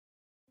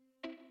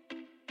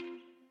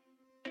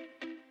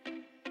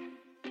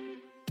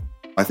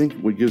I think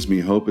what gives me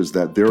hope is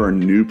that there are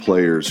new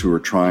players who are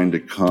trying to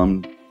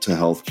come to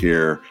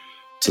healthcare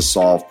to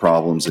solve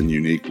problems in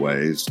unique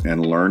ways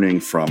and learning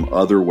from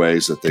other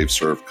ways that they've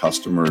served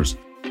customers.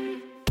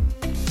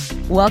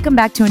 Welcome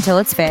back to Until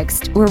It's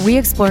Fixed, where we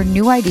explore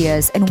new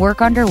ideas and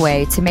work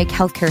underway to make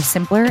healthcare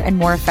simpler and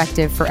more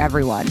effective for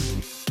everyone.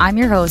 I'm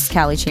your host,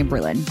 Callie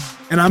Chamberlain.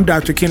 And I'm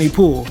Dr. Kenny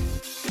Poole.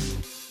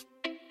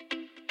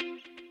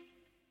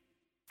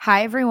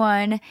 Hi,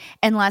 everyone.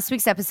 In last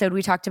week's episode,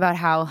 we talked about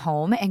how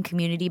home and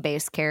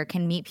community-based care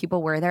can meet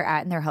people where they're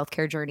at in their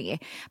healthcare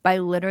journey by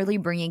literally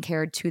bringing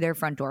care to their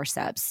front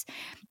doorsteps.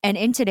 And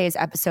in today's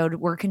episode,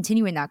 we're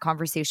continuing that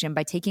conversation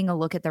by taking a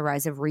look at the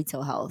rise of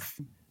retail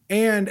health.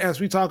 And as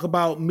we talk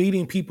about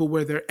meeting people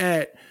where they're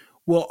at,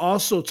 we'll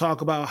also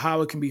talk about how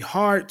it can be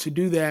hard to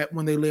do that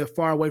when they live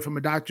far away from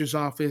a doctor's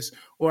office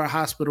or a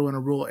hospital in a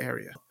rural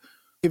area.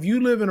 If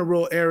you live in a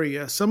rural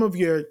area, some of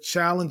your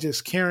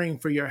challenges caring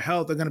for your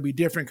health are going to be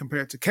different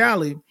compared to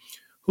Callie,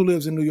 who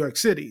lives in New York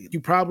City. You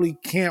probably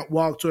can't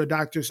walk to a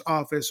doctor's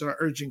office or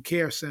urgent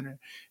care center.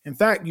 In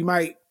fact, you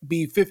might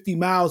be 50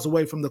 miles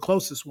away from the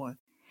closest one.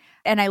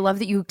 And I love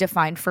that you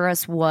defined for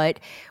us what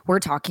we're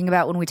talking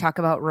about when we talk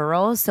about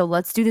rural. So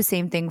let's do the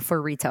same thing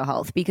for retail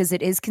health, because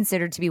it is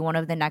considered to be one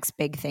of the next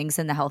big things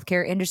in the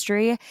healthcare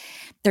industry.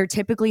 They're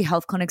typically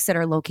health clinics that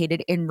are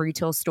located in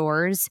retail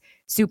stores,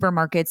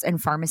 supermarkets,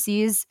 and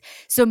pharmacies.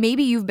 So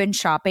maybe you've been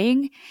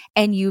shopping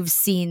and you've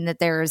seen that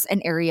there's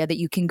an area that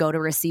you can go to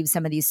receive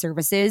some of these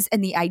services.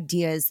 And the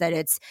idea is that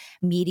it's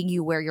meeting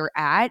you where you're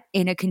at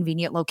in a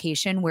convenient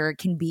location where it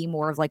can be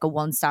more of like a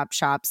one-stop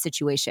shop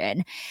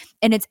situation.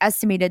 And it's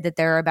estimated that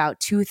there are about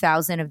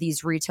 2,000 of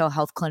these retail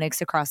health clinics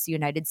across the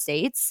United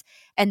States.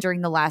 And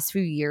during the last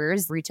few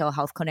years, retail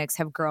health clinics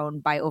have grown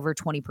by over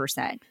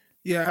 20%.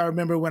 Yeah, I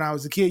remember when I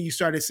was a kid, you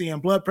started seeing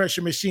blood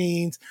pressure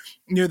machines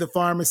near the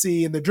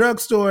pharmacy and the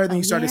drugstore. Then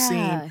you started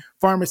seeing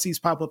pharmacies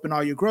pop up in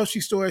all your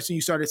grocery stores. And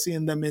you started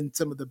seeing them in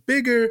some of the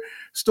bigger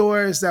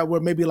stores that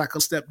were maybe like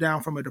a step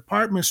down from a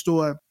department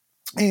store.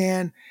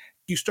 And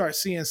you start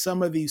seeing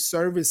some of these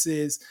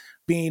services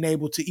being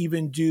able to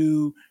even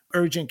do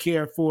urgent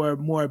care for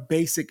more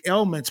basic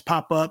ailments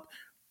pop up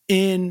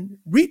in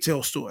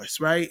retail stores,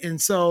 right? And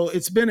so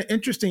it's been an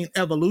interesting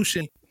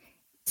evolution.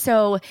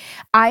 So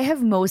I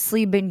have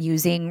mostly been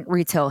using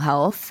retail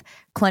health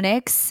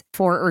clinics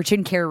for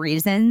urgent care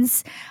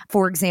reasons.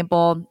 For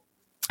example,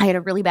 I had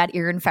a really bad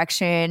ear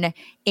infection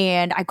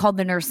and I called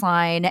the nurse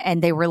line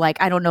and they were like,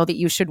 I don't know that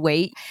you should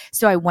wait.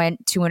 So I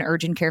went to an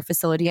urgent care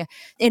facility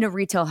in a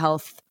retail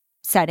health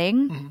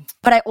setting. Mm-hmm.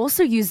 But I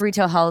also use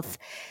retail health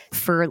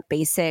for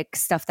basic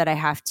stuff that I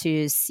have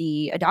to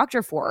see a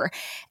doctor for.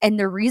 And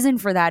the reason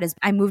for that is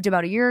I moved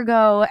about a year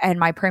ago and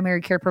my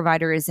primary care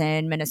provider is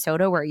in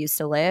Minnesota where I used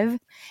to live.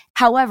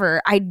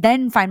 However, I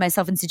then find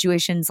myself in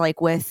situations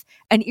like with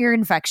an ear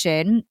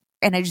infection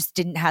and I just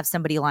didn't have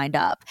somebody lined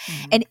up.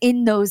 Mm-hmm. And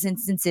in those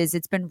instances,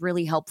 it's been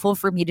really helpful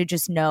for me to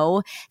just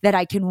know that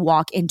I can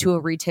walk into a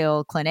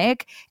retail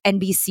clinic and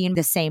be seen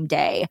the same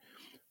day.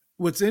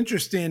 What's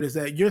interesting is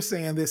that you're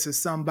saying this as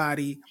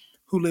somebody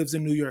who lives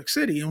in New York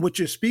City. And what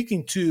you're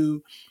speaking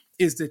to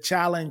is the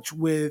challenge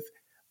with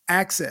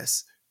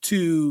access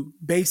to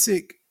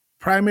basic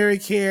primary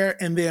care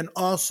and then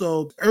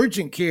also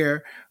urgent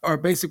care or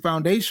basic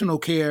foundational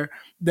care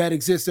that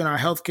exists in our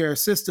healthcare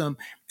system.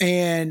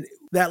 And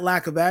that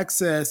lack of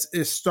access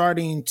is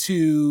starting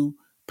to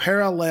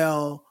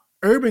parallel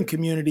urban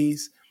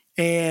communities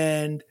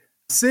and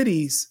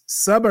cities,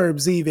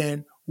 suburbs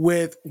even,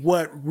 with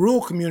what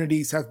rural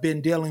communities have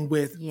been dealing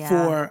with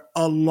for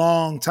a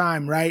long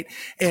time, right?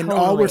 And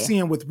all we're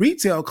seeing with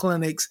retail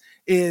clinics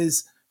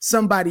is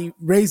somebody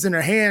raising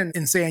their hand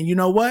and saying, you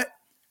know what?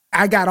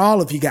 I got all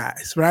of you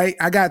guys, right?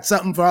 I got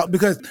something for all,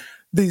 because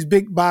these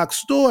big box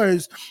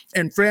stores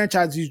and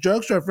franchises, these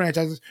drugstore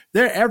franchises,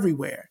 they're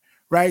everywhere,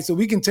 right? So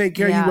we can take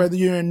care of you whether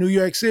you're in New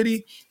York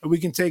City or we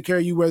can take care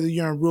of you whether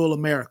you're in rural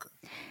America.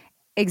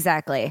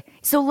 Exactly.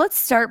 So let's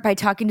start by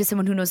talking to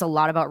someone who knows a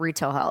lot about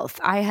retail health.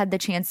 I had the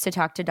chance to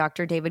talk to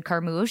Dr. David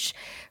Carmouche,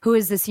 who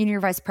is the Senior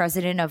Vice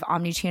President of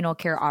Omnichannel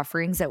Care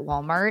Offerings at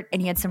Walmart,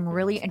 and he had some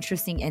really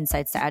interesting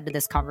insights to add to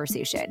this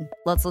conversation.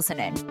 Let's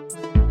listen in.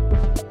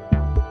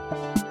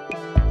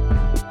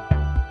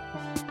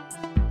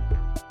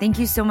 Thank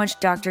you so much,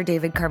 Dr.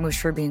 David Carmouche,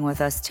 for being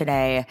with us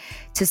today.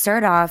 To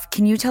start off,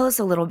 can you tell us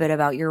a little bit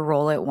about your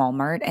role at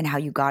Walmart and how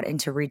you got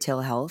into retail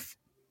health?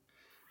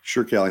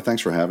 Sure, Callie.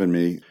 Thanks for having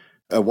me.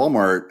 At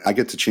Walmart, I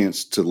get the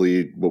chance to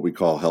lead what we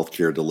call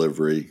healthcare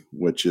delivery,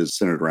 which is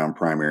centered around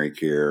primary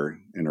care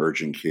and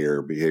urgent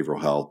care, behavioral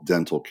health,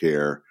 dental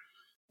care,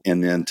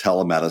 and then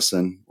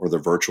telemedicine or the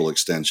virtual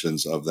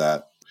extensions of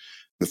that.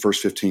 The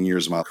first 15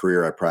 years of my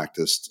career, I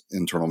practiced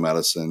internal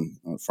medicine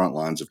on the front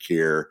lines of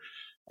care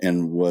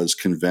and was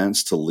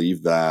convinced to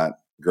leave that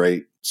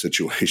great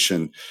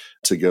situation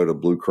to go to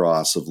Blue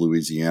Cross of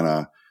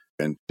Louisiana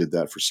and did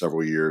that for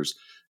several years.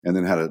 And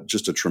then had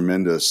just a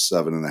tremendous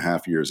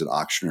 7.5 years at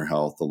Ochsner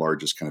Health, the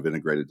largest kind of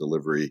integrated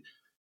delivery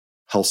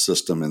health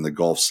system in the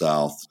Gulf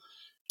South.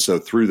 So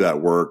through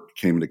that work,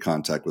 came into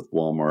contact with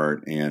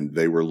Walmart, and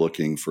they were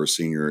looking for a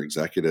senior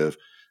executive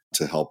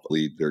to help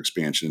lead their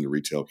expansion into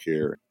retail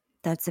care.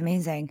 That's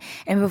amazing.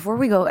 And before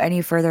we go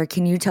any further,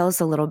 can you tell us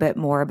a little bit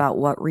more about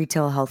what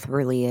retail health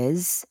really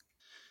is?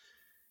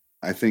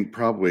 I think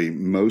probably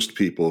most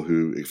people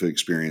who have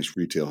experienced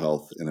retail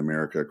health in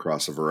America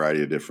across a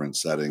variety of different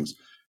settings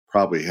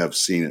probably have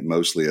seen it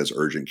mostly as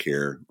urgent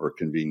care or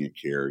convenient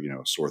care,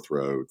 sore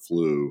throat,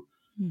 flu,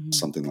 Mhm.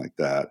 something like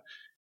that.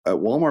 At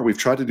Walmart, we've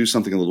tried to do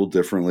something a little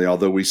differently,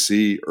 although we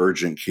see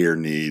urgent care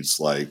needs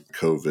like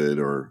COVID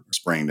or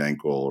sprained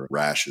ankle or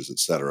rashes, et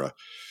cetera.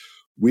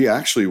 We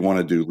actually want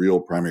to do real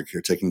primary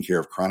care, taking care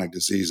of chronic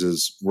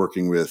diseases,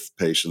 working with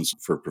patients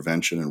for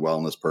prevention and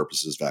wellness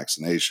purposes,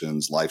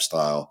 vaccinations,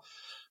 lifestyle,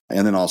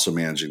 and then also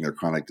managing their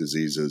chronic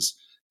diseases.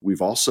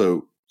 We've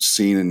also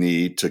seen a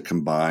need to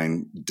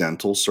combine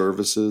dental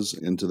services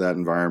into that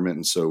environment.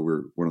 And so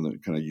we're one of the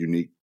kind of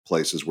unique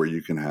places where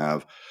you can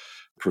have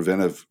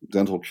preventive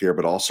dental care,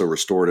 but also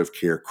restorative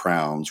care,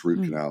 crowns,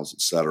 root canals,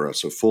 et cetera.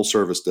 So full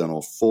service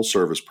dental, full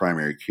service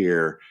primary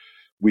care.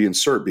 We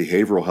insert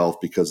behavioral health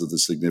because of the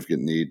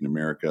significant need in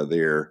America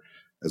there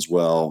as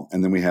well.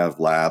 And then we have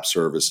lab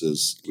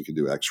services. We can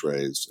do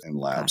x-rays and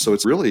labs. So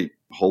it's really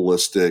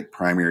holistic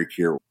primary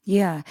care.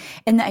 Yeah.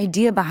 And the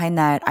idea behind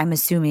that, I'm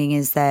assuming,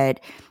 is that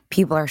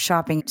people are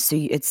shopping, so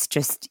it's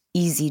just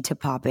easy to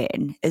pop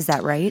in. Is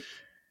that right?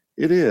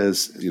 It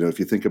is. If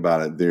you think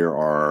about it, there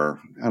are,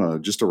 I don't know,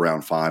 just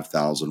around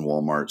 5,000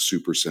 Walmart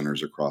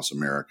supercenters across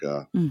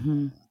America.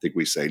 Mm-hmm. I think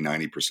we say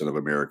 90% of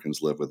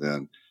Americans live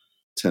within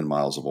 10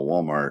 miles of a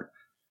Walmart.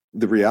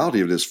 The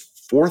reality of it is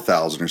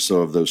 4,000 or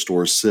so of those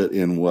stores sit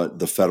in what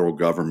the federal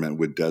government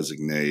would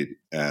designate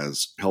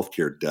as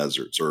healthcare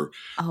deserts or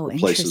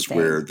places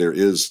where there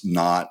is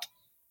not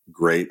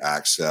great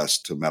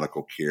access to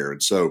medical care.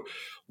 And so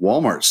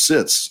Walmart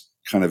sits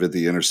kind of at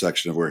the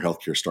intersection of where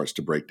healthcare starts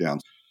to break down.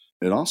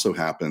 It also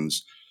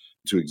happens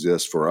to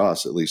exist for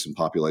us, at least in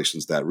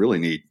populations that really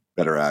need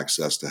better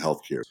access to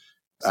healthcare.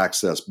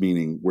 Access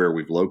meaning where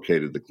we've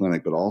located the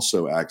clinic, but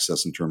also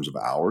access in terms of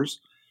hours.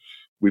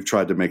 We've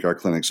tried to make our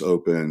clinics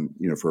open,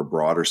 for a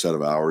broader set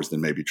of hours than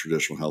maybe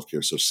traditional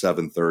healthcare. So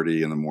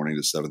 7:30 in the morning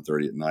to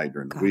 7:30 at night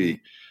during the week,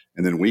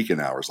 and then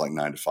weekend hours like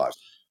 9 to 5.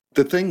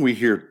 The thing we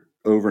hear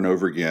over and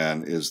over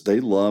again is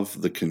they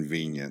love the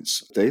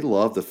convenience. They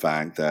love the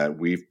fact that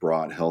we've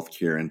brought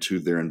healthcare into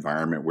their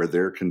environment where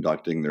they're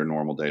conducting their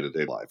normal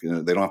day-to-day life.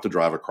 They don't have to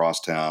drive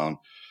across town,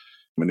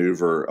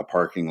 maneuver a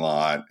parking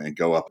lot, and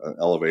go up an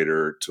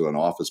elevator to an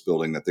office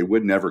building that they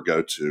would never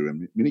go to.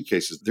 In many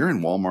cases, they're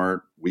in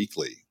Walmart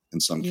weekly in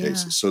some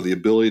cases. So the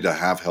ability to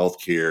have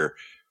healthcare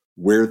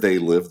where they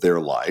live their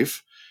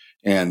life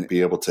and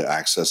be able to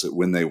access it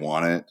when they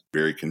want it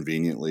very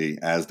conveniently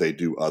as they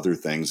do other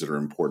things that are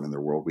important in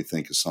their world, we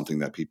think is something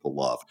that people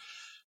love.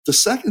 The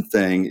second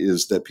thing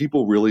is that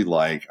people really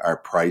like our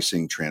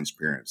pricing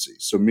transparency.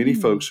 So many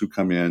folks who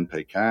come in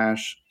pay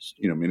cash,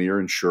 many are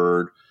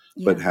insured,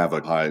 but have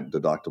a high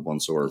deductible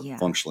and so are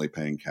functionally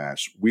paying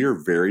cash. We are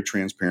very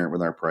transparent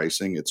with our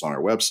pricing. It's on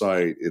our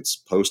website. It's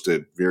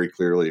posted very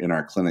clearly in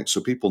our clinic. So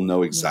people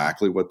know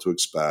exactly what to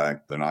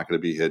expect. They're not going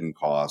to be hidden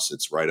costs.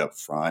 It's right up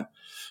front.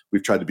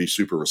 We've tried to be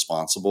super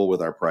responsible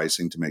with our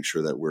pricing to make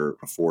sure that we're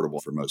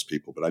affordable for most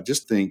people. But I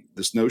just think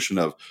this notion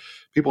of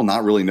people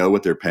not really know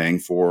what they're paying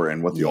for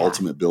and what the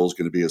ultimate bill is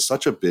going to be is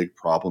such a big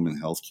problem in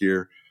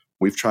healthcare.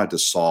 We've tried to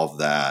solve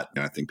that,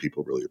 and I think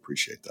people really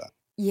appreciate that.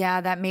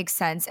 Yeah, that makes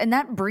sense. And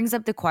that brings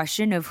up the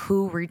question of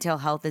who retail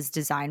health is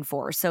designed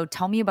for. So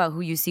tell me about who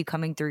you see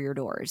coming through your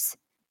doors.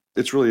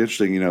 It's really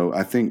interesting.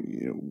 I think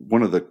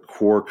one of the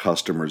core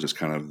customers is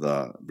kind of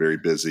the very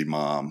busy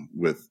mom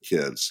with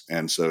kids.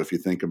 And so if you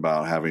think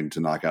about having to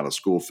knock out a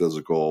school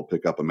physical,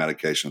 pick up a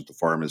medication at the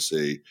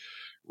pharmacy,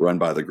 run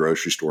by the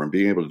grocery store, and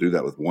being able to do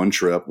that with one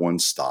trip, one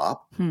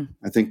stop,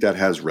 I think that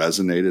has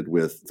resonated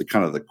with the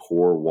kind of the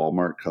core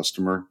Walmart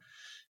customer.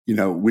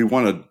 We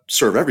want to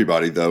serve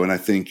everybody, though. And I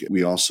think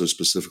we also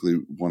specifically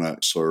want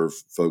to serve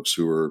folks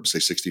who are, say,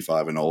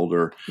 65 and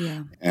older.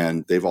 Yeah.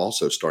 And they've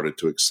also started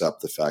to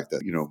accept the fact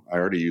that, I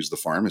already use the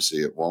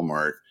pharmacy at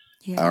Walmart.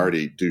 I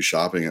already do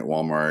shopping at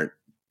Walmart.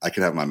 I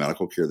could have my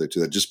medical care there, too.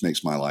 That just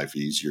makes my life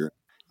easier.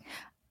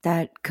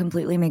 That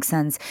completely makes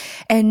sense.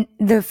 And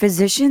the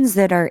physicians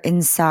that are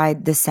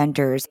inside the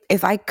centers,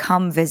 if I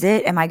come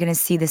visit, am I going to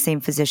see the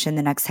same physician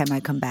the next time I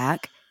come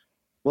back?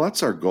 Well,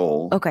 that's our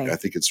goal. Okay. I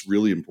think it's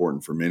really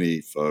important for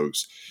many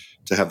folks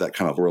to have that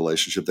kind of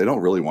relationship. They don't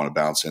really want to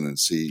bounce in and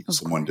see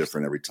someone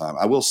different every time.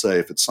 I will say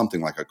if it's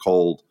something like a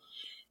cold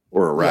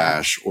or a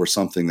rash or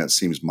something that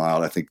seems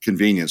mild, I think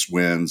convenience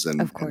wins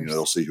and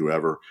they'll see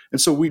whoever. And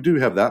so we do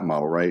have that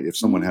model, right? If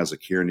someone has a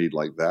care need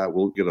like that,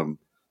 we'll get them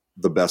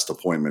the best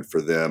appointment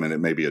for them, and it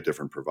may be a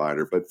different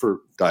provider. But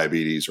for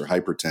diabetes or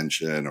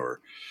hypertension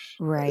or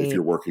if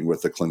you're working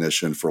with a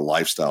clinician for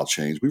lifestyle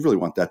change, we really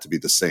want that to be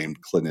the same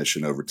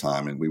clinician over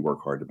time, and we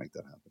work hard to make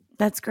that happen.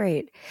 That's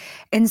great.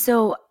 And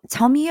so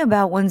tell me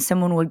about when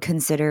someone would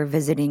consider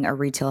visiting a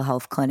retail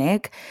health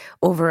clinic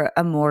over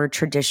a more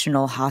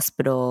traditional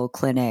hospital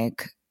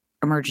clinic.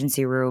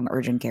 emergency room,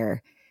 urgent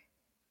care?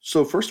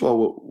 So, first of all,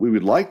 what we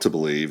would like to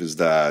believe is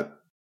that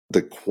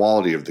the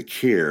quality of the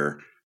care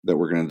that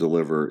we're going to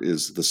deliver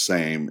is the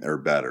same or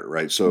better,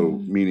 right?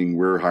 So, meaning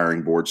we're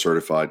hiring board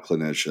certified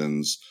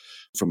clinicians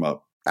from a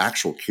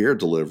actual care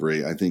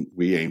delivery. I think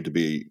we aim to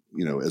be,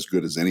 as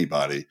good as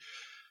anybody.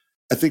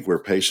 I think where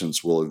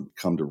patients will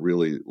come to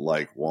really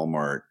like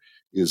Walmart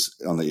is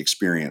on the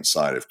experience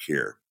side of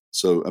care.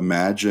 So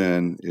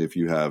imagine if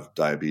you have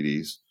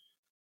diabetes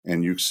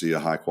and you see a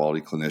high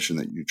quality clinician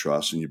that you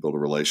trust and you build a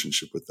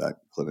relationship with that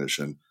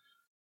clinician.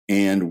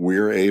 And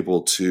we're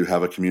able to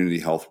have a community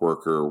health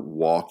worker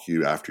walk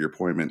you after your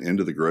appointment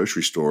into the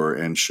grocery store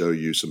and show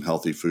you some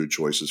healthy food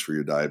choices for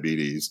your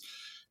diabetes.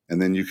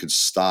 And then you could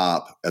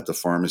stop at the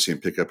pharmacy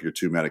and pick up your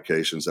 2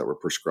 medications that were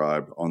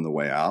prescribed on the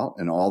way out.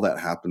 And all that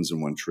happens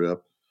in one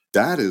trip.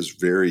 That is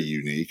very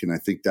unique. And I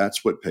think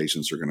that's what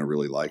patients are going to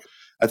really like.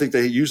 I think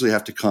they usually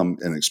have to come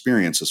and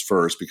experience us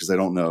first because they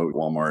don't know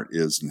Walmart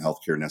is in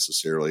healthcare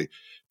necessarily.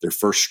 They're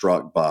first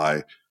struck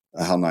by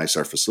how nice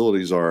our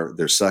facilities are.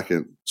 They're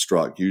second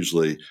struck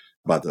usually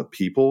by the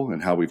people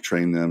and how we've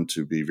trained them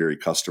to be very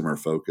customer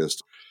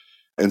focused.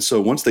 And so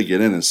once they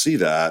get in and see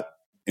that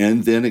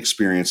and then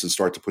experience and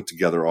start to put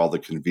together all the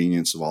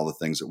convenience of all the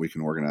things that we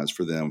can organize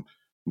for them,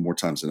 more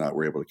times than not,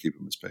 we're able to keep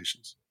them as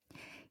patients.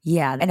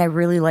 Yeah. And I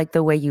really like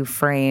the way you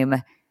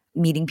frame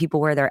meeting people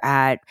where they're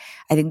at.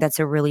 I think that's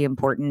a really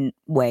important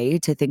way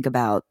to think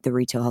about the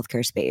retail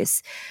healthcare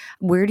space.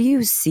 Where do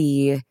you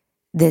see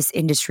this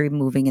industry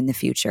moving in the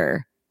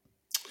future?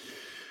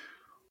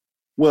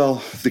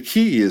 Well, the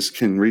key is,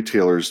 can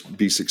retailers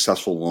be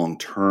successful long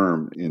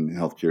term in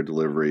healthcare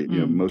delivery?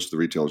 Most of the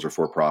retailers are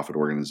for-profit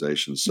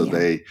organizations, so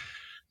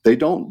they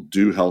don't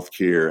do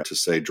healthcare to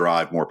say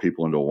drive more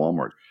people into a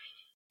Walmart.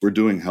 We're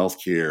doing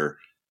healthcare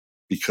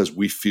because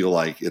we feel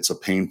like it's a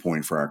pain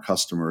point for our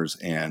customers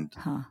and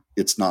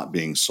it's not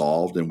being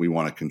solved, and we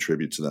want to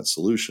contribute to that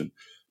solution.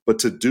 But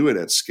to do it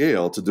at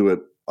scale, to do it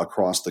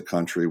across the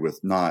country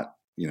with not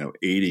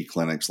 80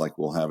 clinics like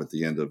we'll have at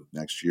the end of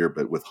next year,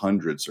 but with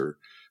hundreds or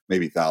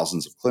maybe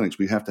thousands of clinics,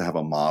 we have to have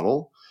a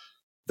model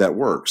that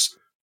works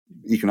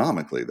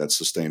economically, that's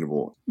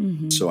sustainable.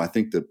 So I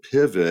think the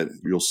pivot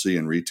you'll see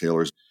in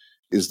retailers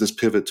is this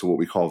pivot to what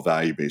we call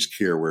value-based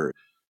care, where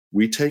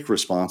we take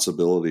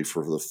responsibility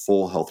for the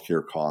full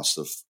healthcare costs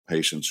of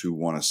patients who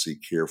want to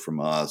seek care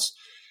from us.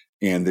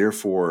 And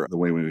therefore, the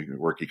way we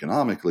work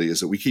economically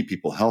is that we keep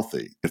people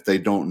healthy. If they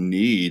don't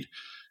need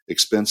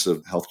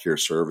expensive healthcare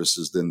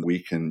services, then we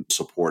can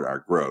support our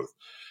growth.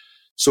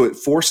 So it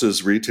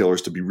forces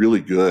retailers to be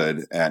really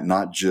good at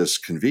not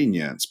just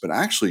convenience, but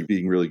actually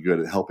being really good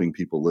at helping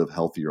people live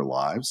healthier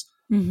lives.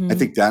 I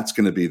think that's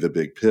going to be the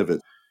big pivot.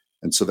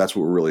 And so that's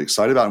what we're really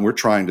excited about. And we're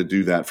trying to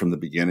do that from the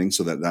beginning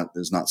so that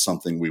is not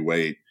something we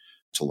wait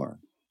to learn.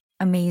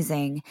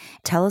 Amazing.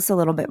 Tell us a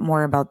little bit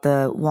more about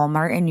the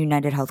Walmart and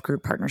United Health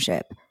Group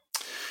partnership.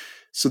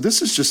 So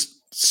this is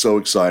just so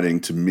exciting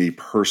to me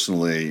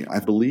personally. I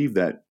believe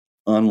that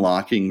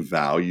unlocking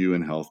value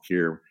in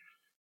healthcare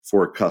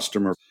for a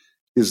customer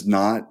is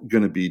not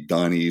going to be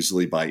done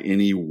easily by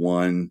any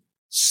one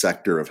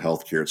sector of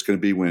healthcare. It's going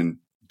to be when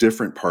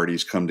different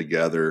parties come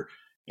together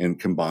and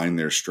combine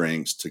their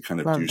strengths to kind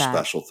of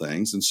special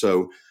things. And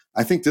so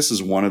I think this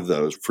is one of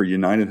those for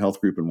United Health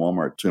Group and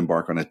Walmart to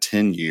embark on a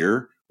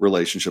 10-year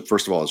relationship.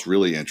 First of all, it's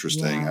really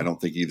interesting. I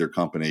don't think either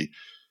company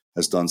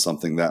has done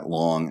something that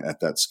long at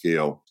that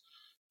scale.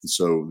 And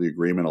so the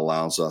agreement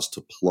allows us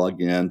to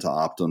plug into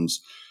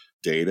Optum's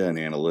data and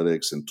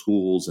analytics and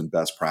tools and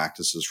best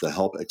practices to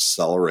help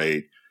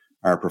accelerate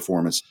our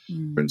performance.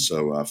 And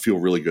so I feel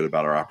really good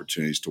about our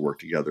opportunities to work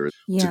together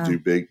to do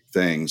big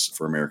things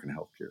for American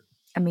healthcare.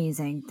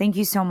 Amazing. Thank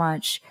you so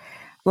much.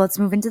 Let's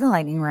move into the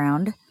lightning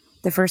round.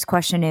 The first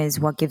question is,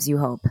 what gives you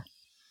hope?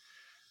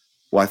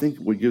 Well, I think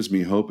what gives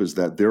me hope is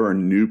that there are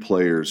new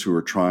players who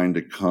are trying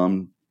to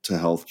come to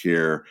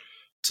healthcare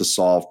to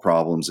solve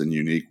problems in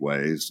unique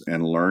ways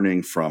and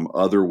learning from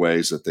other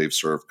ways that they've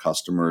served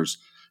customers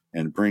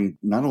and bring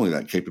not only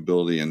that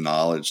capability and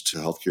knowledge to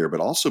healthcare,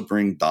 but also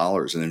bring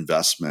dollars and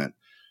investment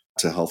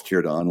to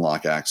healthcare to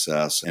unlock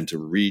access and to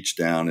reach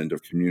down into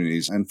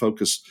communities and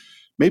focus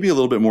maybe a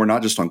little bit more,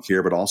 not just on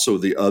care, but also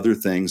the other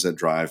things that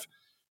drive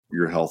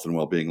your health and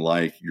well-being,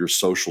 like your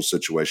social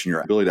situation,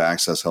 your ability to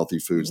access healthy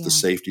foods, the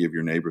safety of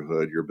your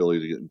neighborhood, your ability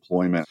to get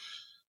employment,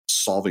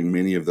 solving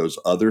many of those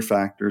other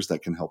factors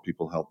that can help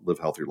people live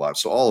healthier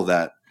lives. So all of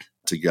that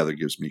together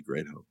gives me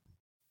great hope.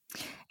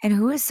 And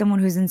who is someone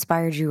who's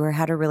inspired you or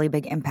had a really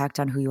big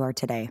impact on who you are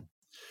today?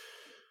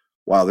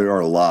 Wow, there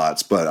are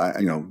lots, but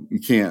you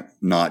can't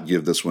not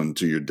give this one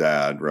to your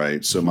dad,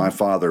 right? So my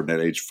father at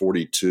age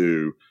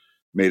 42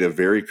 made a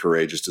very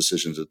courageous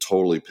decision to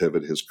totally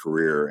pivot his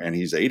career. And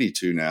he's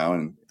 82 now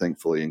and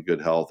thankfully in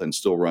good health and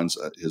still runs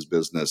his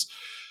business.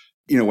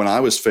 When I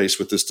was faced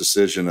with this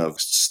decision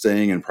of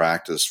staying in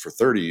practice for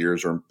 30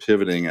 years or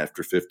pivoting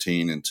after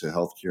 15 into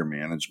healthcare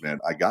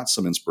management, I got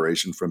some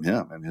inspiration from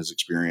him and his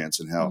experience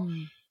and how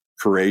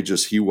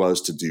courageous he was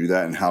to do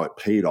that and how it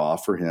paid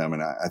off for him.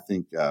 And I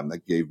think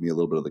that gave me a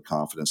little bit of the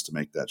confidence to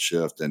make that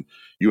shift. And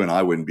you and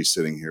I wouldn't be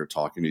sitting here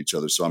talking to each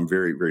other. So I'm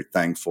very, very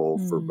thankful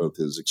for both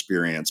his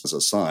experience as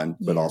a son,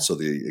 but also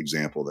the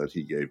example that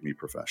he gave me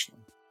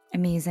professionally.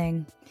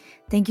 Amazing.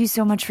 Thank you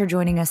so much for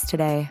joining us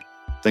today.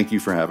 Thank you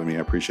for having me.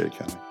 I appreciate it,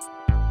 Kelly.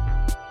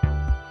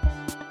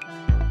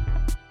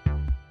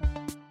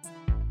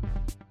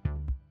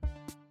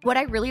 What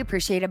I really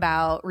appreciate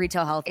about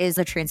retail health is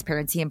the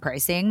transparency in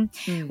pricing,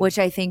 which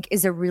I think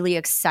is a really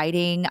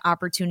exciting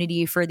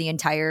opportunity for the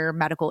entire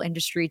medical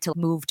industry to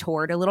move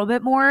toward a little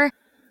bit more.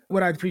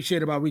 What I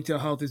appreciate about retail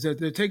health is that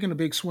they're taking a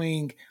big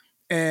swing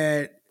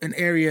at an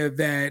area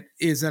that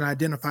is an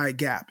identified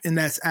gap, and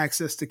that's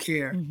access to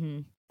care.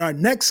 Our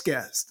next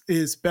guest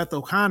is Beth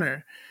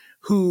O'Connor,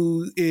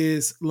 who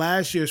is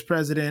last year's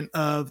president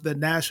of the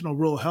National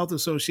Rural Health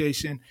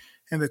Association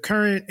and the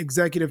current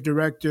executive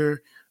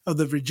director of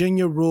the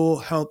Virginia Rural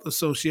Health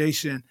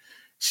Association.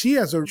 She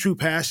has a true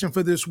passion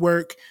for this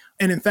work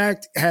and, in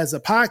fact, has a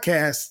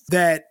podcast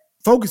that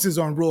focuses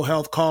on rural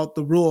health called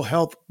The Rural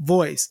Health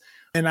Voice.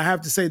 And I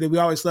have to say that we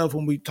always love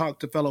when we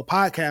talk to fellow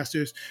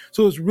podcasters.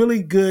 So it's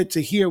really good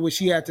to hear what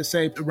she had to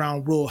say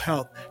around rural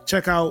health.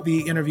 Check out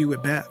the interview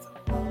with Beth.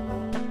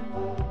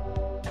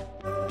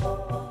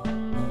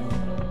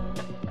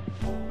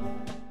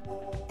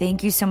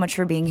 Thank you so much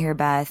for being here,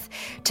 Beth.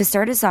 To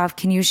start us off,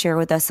 can you share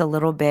with us a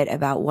little bit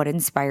about what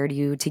inspired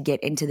you to get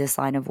into this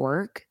line of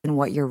work and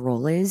what your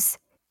role is?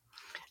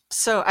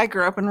 So I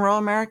grew up in rural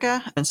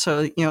America. And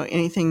so,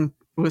 anything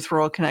with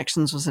rural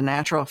connections was a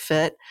natural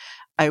fit.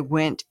 I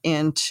went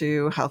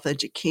into health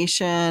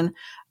education.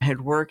 I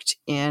had worked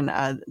in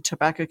a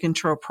tobacco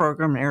control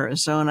program in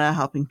Arizona,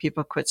 helping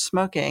people quit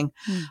smoking.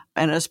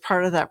 And as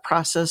part of that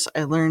process,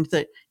 I learned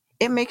that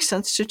it makes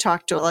sense to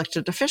talk to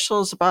elected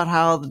officials about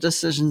how the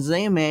decisions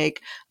they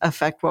make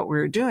affect what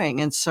we're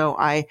doing. And so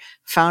I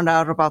found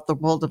out about the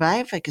world of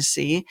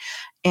advocacy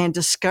and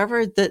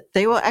discovered that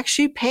they will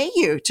actually pay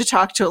you to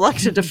talk to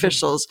elected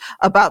officials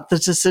about the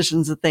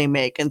decisions that they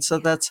make. And so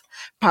that's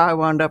how I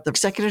wound up the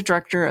executive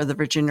director of the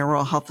Virginia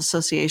Rural Health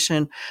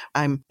Association.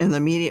 I'm in the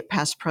immediate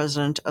past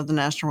president of the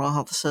National Rural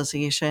Health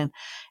Association.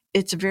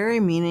 It's very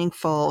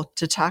meaningful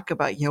to talk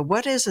about,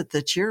 what is it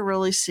that you're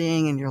really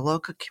seeing in your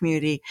local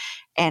community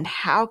and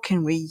how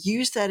can we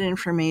use that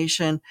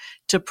information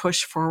to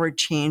push forward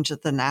change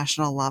at the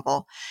national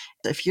level?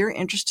 If you're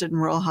interested in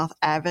rural health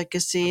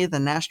advocacy, the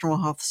National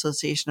Rural Health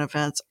Association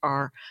events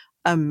are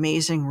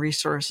amazing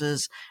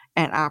resources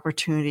and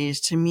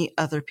opportunities to meet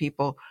other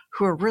people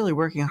who are really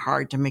working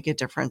hard to make a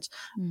difference,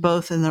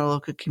 both in their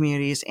local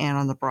communities and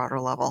on the broader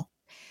level.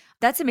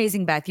 That's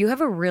amazing, Beth. You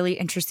have a really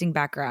interesting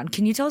background.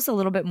 Can you tell us a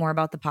little bit more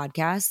about the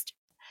podcast?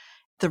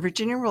 The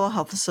Virginia Rural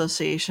Health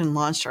Association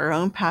launched our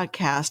own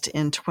podcast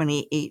in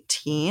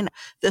 2018.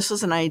 This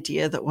was an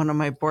idea that one of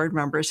my board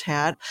members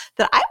had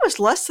that I was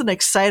less than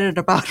excited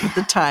about at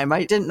the time.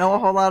 I didn't know a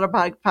whole lot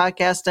about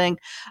podcasting.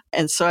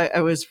 And so I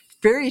was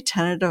very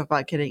tentative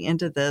about getting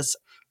into this,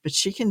 but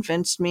she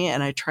convinced me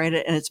and I tried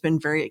it and it's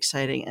been very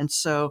exciting. And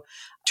so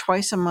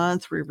twice a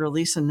month, we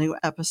release a new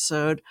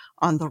episode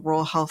on the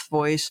Rural Health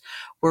Voice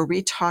where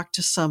we talk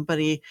to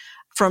somebody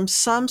from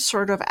some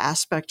sort of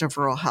aspect of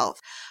rural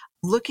health,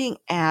 looking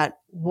at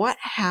what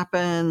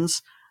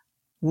happens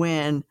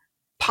when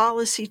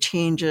policy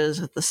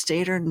changes at the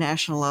state or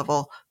national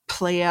level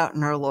play out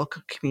in our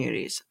local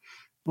communities.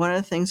 One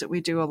of the things that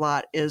we do a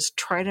lot is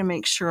try to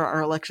make sure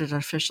our elected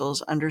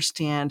officials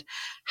understand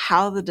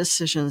how the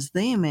decisions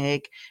they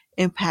make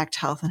impact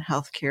health and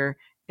healthcare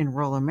in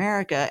rural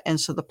America.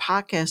 And so the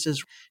podcast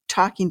is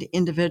talking to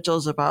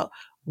individuals about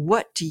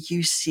what do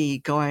you see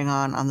going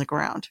on the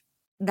ground.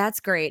 That's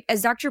great.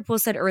 As Dr. Poole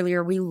said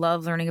earlier, we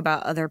love learning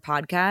about other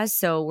podcasts.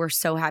 So we're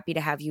so happy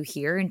to have you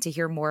here and to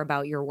hear more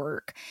about your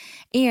work.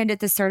 And at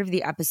the start of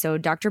the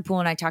episode, Dr. Poole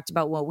and I talked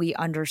about what we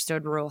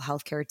understood rural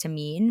healthcare to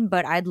mean,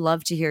 but I'd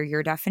love to hear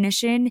your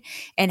definition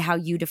and how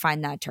you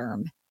define that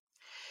term.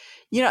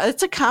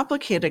 It's a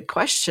complicated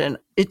question.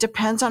 It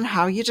depends on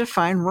how you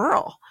define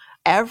rural.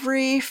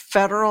 Every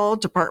federal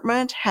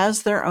department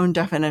has their own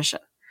definition.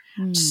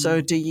 So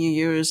do you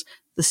use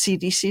the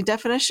CDC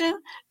definition?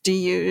 Do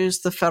you use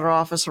the Federal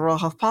Office of Rural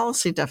Health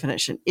Policy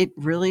definition? It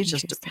really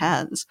just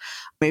depends.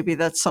 Maybe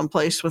that's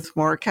someplace with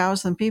more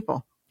cows than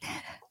people.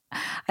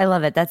 I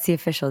love it. That's the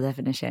official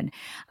definition.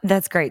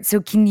 That's great. So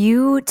can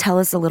you tell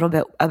us a little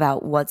bit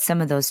about what some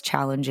of those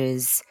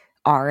challenges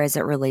are as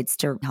it relates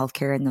to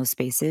healthcare in those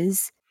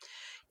spaces?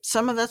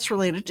 Some of that's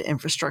related to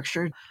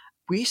infrastructure.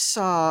 We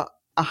saw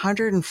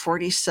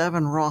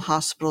 147 rural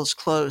hospitals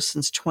closed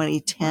since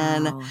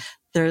 2010. Wow.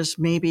 There's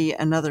maybe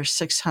another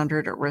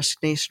 600 at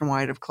risk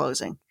nationwide of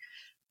closing.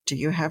 Do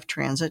you have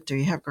transit? Do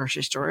you have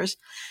grocery stores?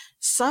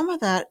 Some of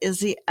that is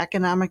the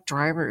economic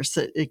drivers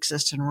that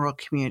exist in rural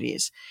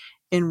communities.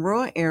 In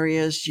rural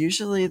areas,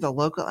 usually the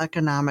local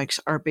economics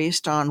are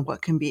based on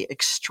what can be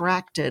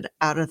extracted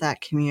out of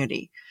that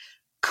community.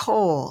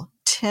 Coal,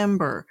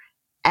 timber,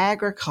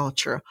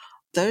 agriculture,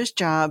 those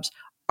jobs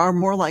are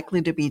more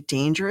likely to be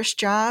dangerous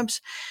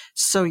jobs.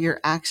 So your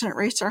accident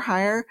rates are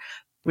higher.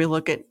 We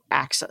look at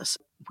access.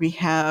 We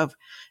have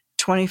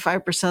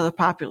 25% of the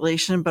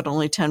population, but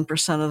only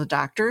 10% of the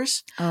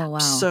doctors. Oh, wow.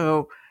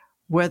 So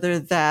whether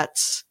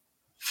that's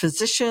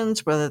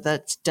physicians, whether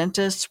that's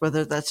dentists,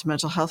 whether that's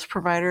mental health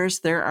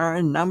providers, there are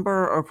a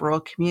number of rural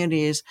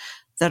communities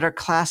that are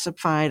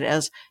classified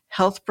as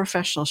health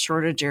professional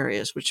shortage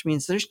areas, which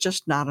means there's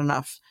just not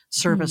enough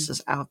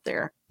services out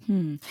there.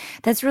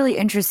 That's really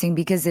interesting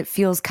because it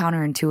feels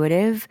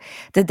counterintuitive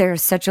that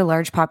there's such a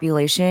large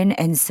population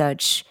and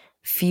such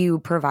few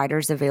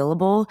providers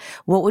available.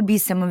 What would be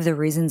some of the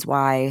reasons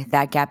why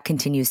that gap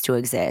continues to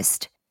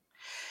exist?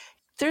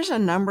 There's a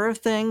number of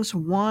things.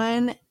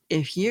 One,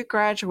 if you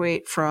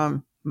graduate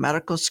from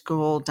medical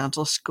school,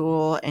 dental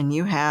school, and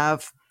you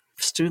have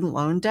student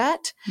loan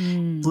debt,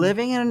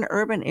 living in an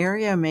urban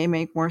area may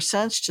make more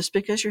sense just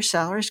because your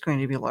salary is going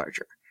to be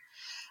larger.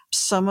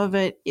 Some of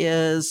it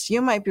is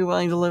you might be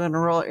willing to live in a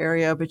rural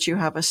area, but you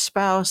have a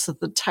spouse that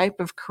the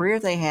type of career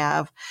they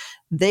have,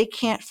 they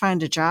can't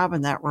find a job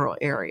in that rural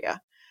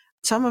area.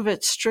 Some of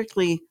it's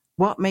strictly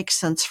what makes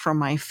sense for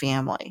my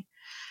family.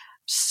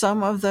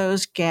 Some of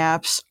those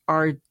gaps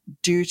are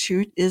due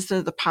to, is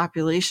there the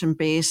population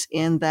base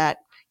in that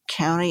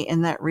county,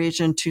 in that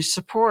region to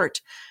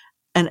support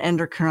an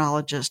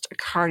endocrinologist, a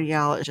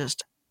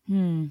cardiologist?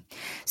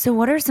 So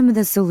what are some of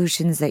the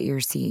solutions that you're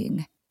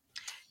seeing?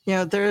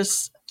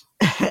 There's,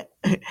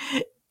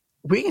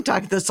 we can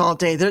talk this all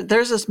day.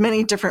 There's as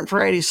many different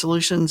variety of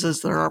solutions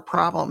as there are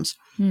problems.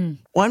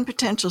 One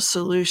potential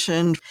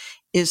solution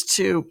is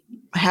to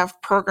have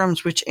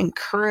programs which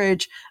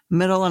encourage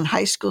middle and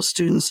high school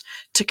students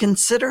to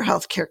consider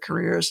healthcare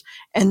careers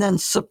and then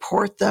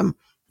support them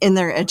in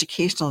their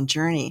educational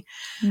journey.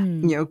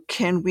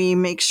 Can we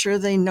make sure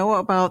they know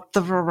about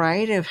the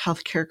variety of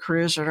healthcare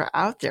careers that are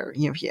out there?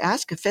 If you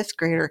ask a fifth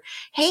grader,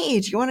 hey,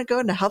 do you want to go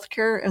into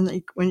healthcare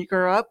and when you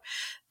grow up?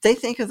 They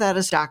think of that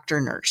as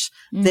doctor, nurse.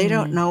 They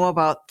don't know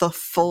about the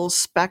full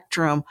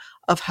spectrum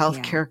of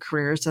healthcare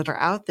careers that are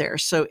out there.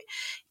 So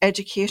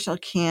educational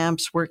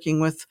camps,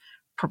 working with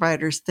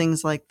providers,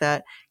 things like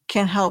that,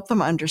 can help them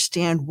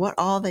understand what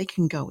all they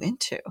can go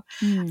into.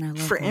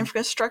 For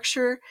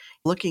infrastructure,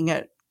 looking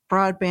at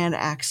broadband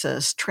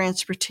access,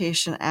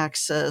 transportation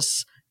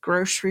access,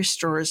 grocery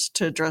stores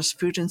to address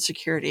food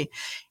insecurity.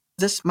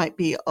 This might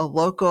be a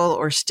local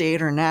or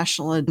state or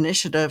national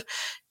initiative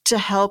to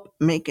help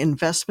make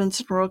investments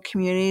in rural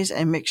communities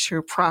and make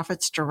sure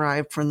profits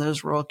derived from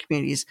those rural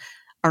communities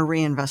are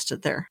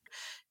reinvested there.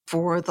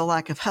 For the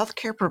lack of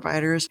healthcare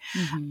providers,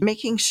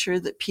 making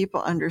sure that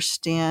people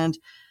understand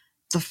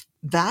the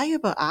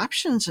valuable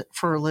options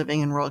for living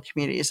in rural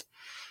communities.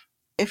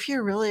 If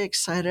you're really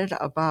excited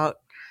about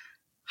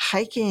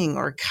hiking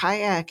or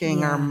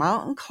kayaking or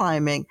mountain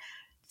climbing,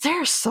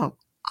 there's some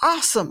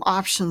awesome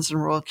options in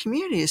rural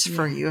communities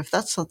for you if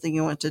that's something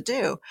you want to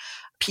do.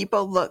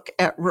 People look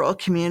at rural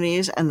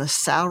communities and the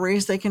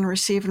salaries they can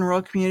receive in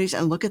rural communities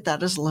and look at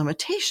that as a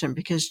limitation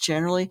because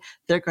generally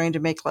they're going to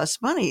make less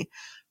money.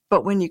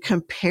 But when you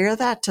compare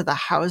that to the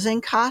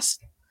housing costs,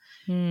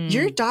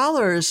 your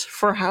dollars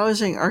for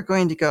housing are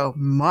going to go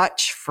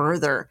much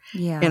further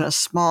in a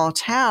small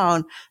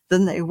town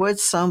than they would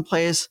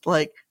someplace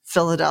like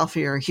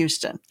Philadelphia or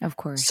Houston. Of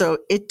course. So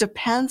it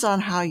depends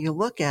on how you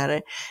look at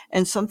it.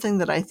 And something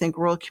that I think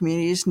rural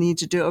communities need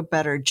to do a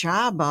better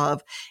job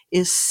of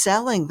is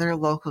selling their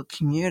local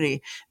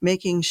community,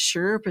 making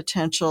sure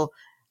potential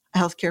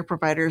healthcare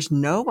providers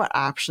know what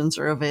options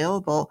are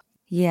available.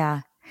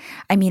 Yeah.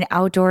 I mean,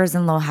 outdoors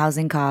and low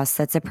housing costs,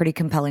 that's a pretty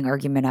compelling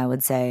argument, I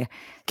would say.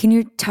 Can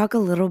you talk a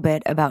little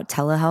bit about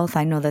telehealth?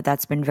 I know that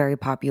that's been very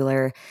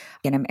popular,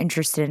 and I'm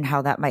interested in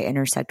how that might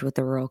intersect with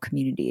the rural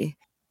community.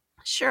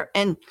 Sure.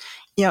 And,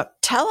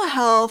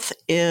 telehealth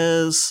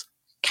is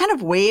kind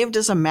of waved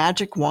as a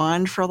magic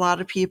wand for a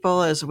lot of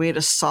people as a way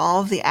to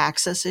solve the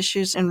access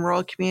issues in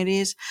rural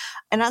communities.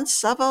 And on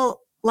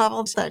several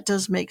levels, that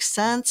does make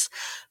sense,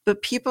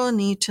 but people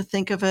need to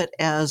think of it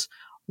as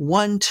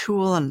one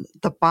tool in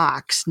the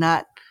box,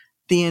 not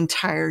the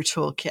entire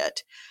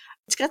toolkit.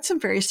 It's got some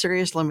very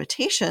serious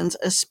limitations,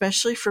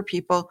 especially for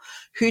people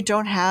who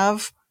don't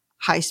have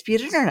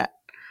high-speed internet.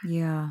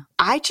 Yeah.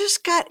 I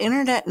just got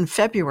internet in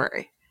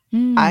February.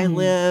 I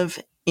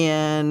live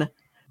in,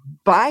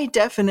 by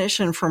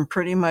definition, from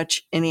pretty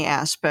much any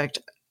aspect,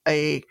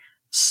 a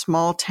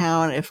small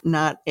town, if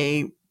not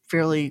a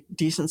fairly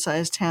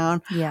decent-sized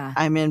town. Yeah.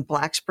 I'm in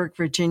Blacksburg,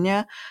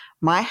 Virginia.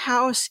 My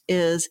house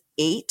is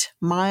 8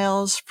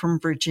 miles from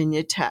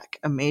Virginia Tech,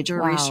 a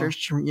major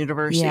research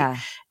university. Yeah.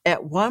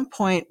 At one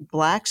point,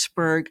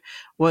 Blacksburg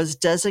was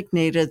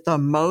designated the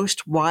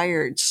most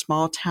wired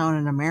small town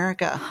in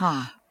America.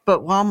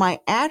 But while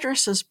my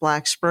address is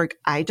Blacksburg,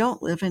 I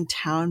don't live in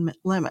town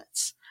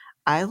limits.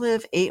 I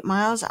live 8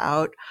 miles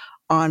out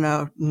on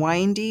a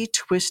windy,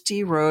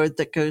 twisty road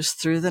that goes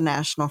through the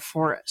national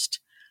forest.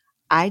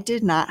 I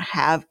did not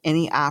have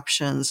any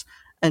options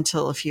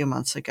until a few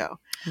months ago.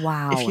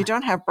 Wow. If you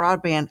don't have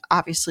broadband,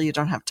 obviously you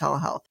don't have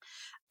telehealth.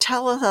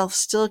 telehealth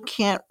still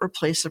can't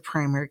replace a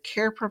primary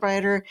care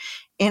provider,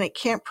 and it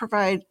can't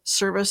provide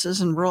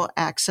services and rural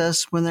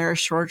access when there are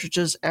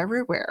shortages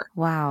everywhere.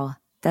 Wow,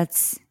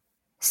 that's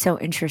so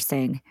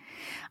interesting.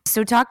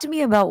 So talk to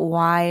me about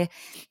why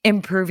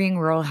improving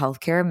rural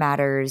healthcare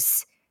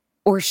matters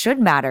or should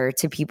matter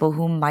to people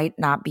who might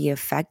not be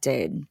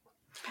affected.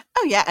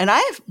 Oh, yeah. And I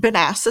have been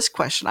asked this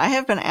question. I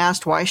have been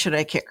asked, why should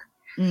I care?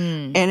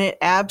 And it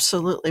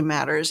absolutely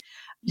matters.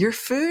 Your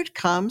food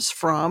comes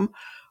from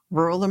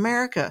rural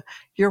America.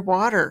 Your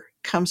water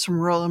comes from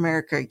rural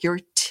America. Your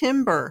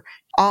timber,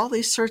 all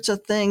these sorts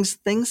of things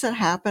that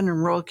happen in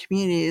rural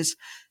communities,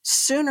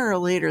 sooner or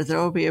later, there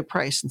will be a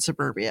price in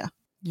suburbia.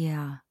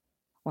 Yeah.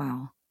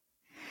 Wow.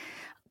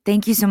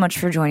 Thank you so much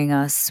for joining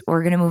us.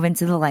 We're going to move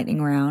into the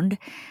lightning round.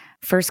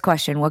 First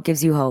question, what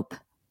gives you hope?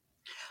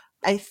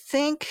 I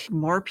think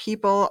more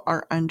people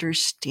are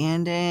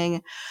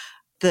understanding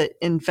that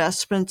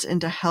investments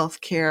into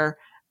healthcare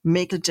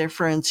make a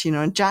difference,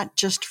 not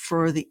just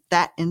for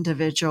that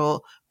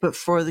individual, but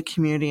for the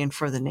community and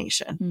for the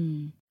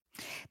nation.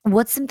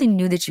 What's something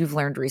new that you've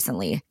learned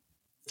recently?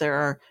 There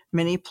are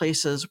many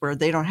places where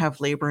they don't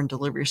have labor and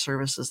delivery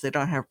services. They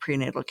don't have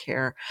prenatal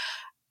care.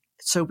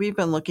 So we've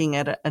been looking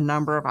at a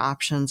number of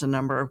options, a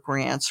number of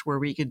grants where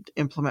we could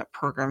implement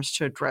programs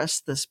to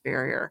address this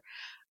barrier.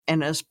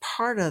 And as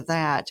part of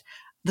that,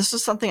 this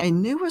is something I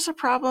knew was a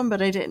problem,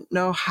 but I didn't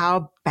know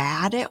how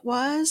bad it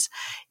was,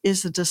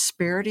 is the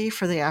disparity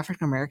for the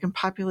African American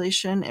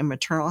population in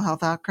maternal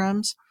health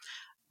outcomes.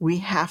 We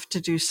have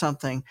to do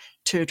something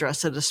to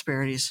address the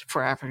disparities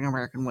for African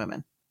American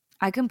women.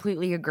 I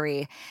completely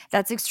agree.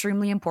 That's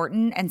extremely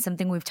important and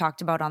something we've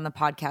talked about on the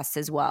podcast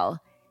as well.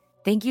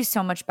 Thank you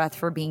so much, Beth,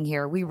 for being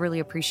here. We really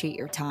appreciate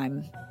your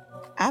time.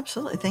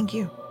 Absolutely. Thank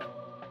you.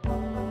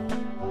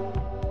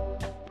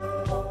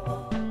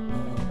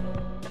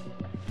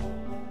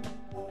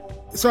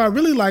 So I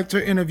really liked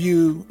her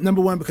interview,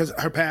 number one, because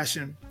of her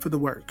passion for the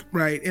work,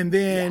 right? And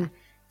then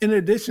in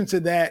addition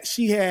to that,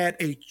 she had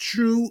a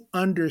true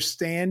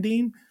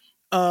understanding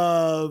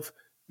of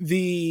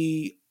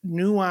the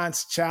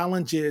nuanced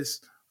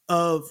challenges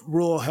of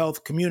rural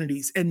health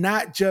communities, and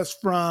not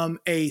just from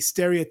a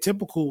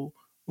stereotypical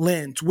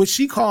lens, which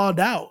she called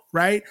out,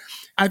 right?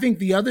 I think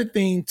the other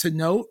thing to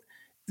note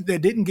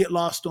that didn't get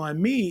lost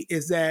on me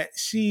is that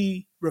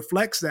she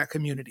reflects that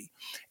community.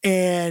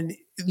 And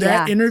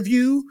that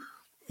interview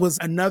was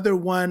another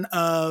one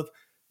of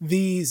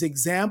these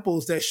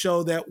examples that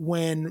show that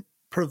when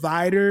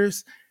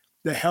providers,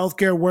 the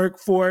healthcare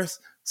workforce,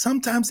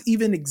 sometimes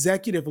even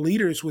executive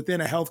leaders within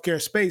a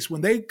healthcare space,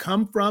 when they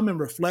come from and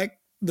reflect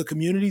the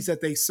communities that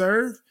they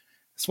serve,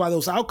 that's why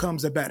those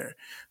outcomes are better,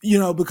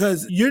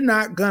 because you're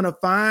not going to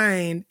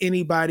find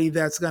anybody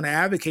that's going to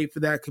advocate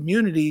for that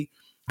community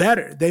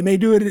better. They may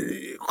do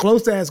it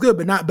close to as good,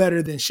 but not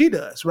better than she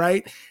does,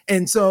 right?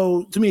 And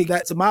so to me,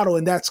 that's a model,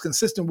 and that's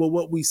consistent with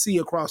what we see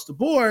across the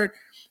board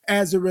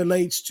as it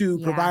relates to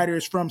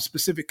providers from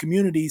specific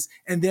communities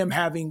and them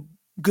having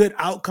good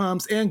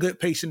outcomes and good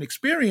patient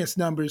experience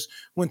numbers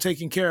when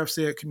taking care of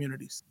said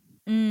communities.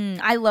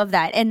 I love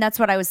that. And that's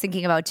what I was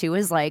thinking about too,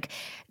 is like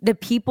the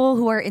people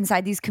who are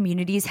inside these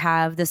communities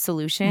have the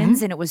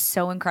solutions. And it was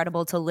so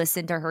incredible to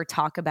listen to her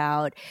talk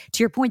about,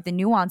 to your point, the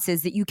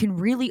nuances that you can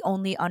really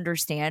only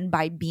understand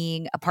by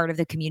being a part of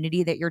the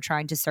community that you're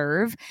trying to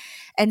serve.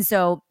 And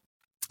so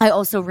I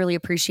also really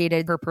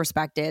appreciated her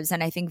perspectives.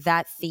 And I think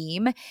that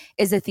theme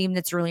is a theme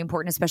that's really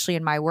important, especially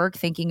in my work,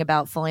 thinking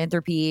about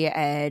philanthropy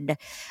and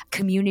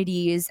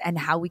communities and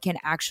how we can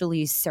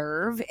actually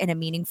serve in a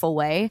meaningful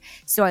way.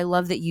 So I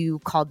love that you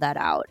called that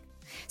out.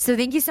 So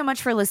thank you so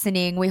much for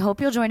listening. We hope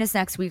you'll join us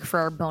next week for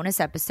our bonus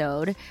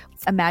episode.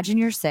 Imagine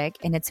you're sick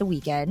and it's a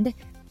weekend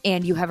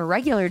and you have a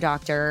regular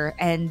doctor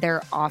and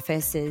their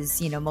office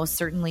is, most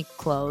certainly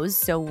closed.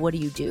 So what do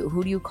you do?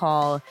 Who do you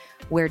call?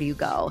 Where do you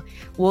go?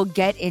 We'll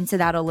get into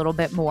that a little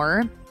bit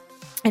more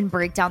and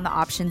break down the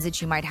options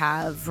that you might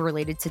have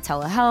related to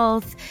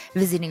telehealth,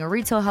 visiting a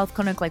retail health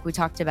clinic like we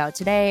talked about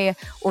today,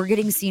 or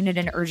getting seen at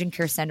an urgent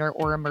care center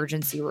or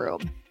emergency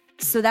room.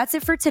 So that's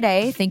it for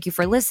today. Thank you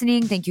for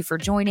listening. Thank you for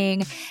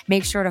joining.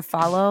 Make sure to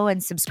follow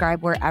and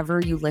subscribe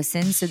wherever you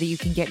listen so that you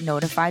can get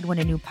notified when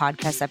a new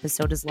podcast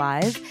episode is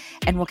live.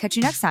 And we'll catch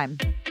you next time.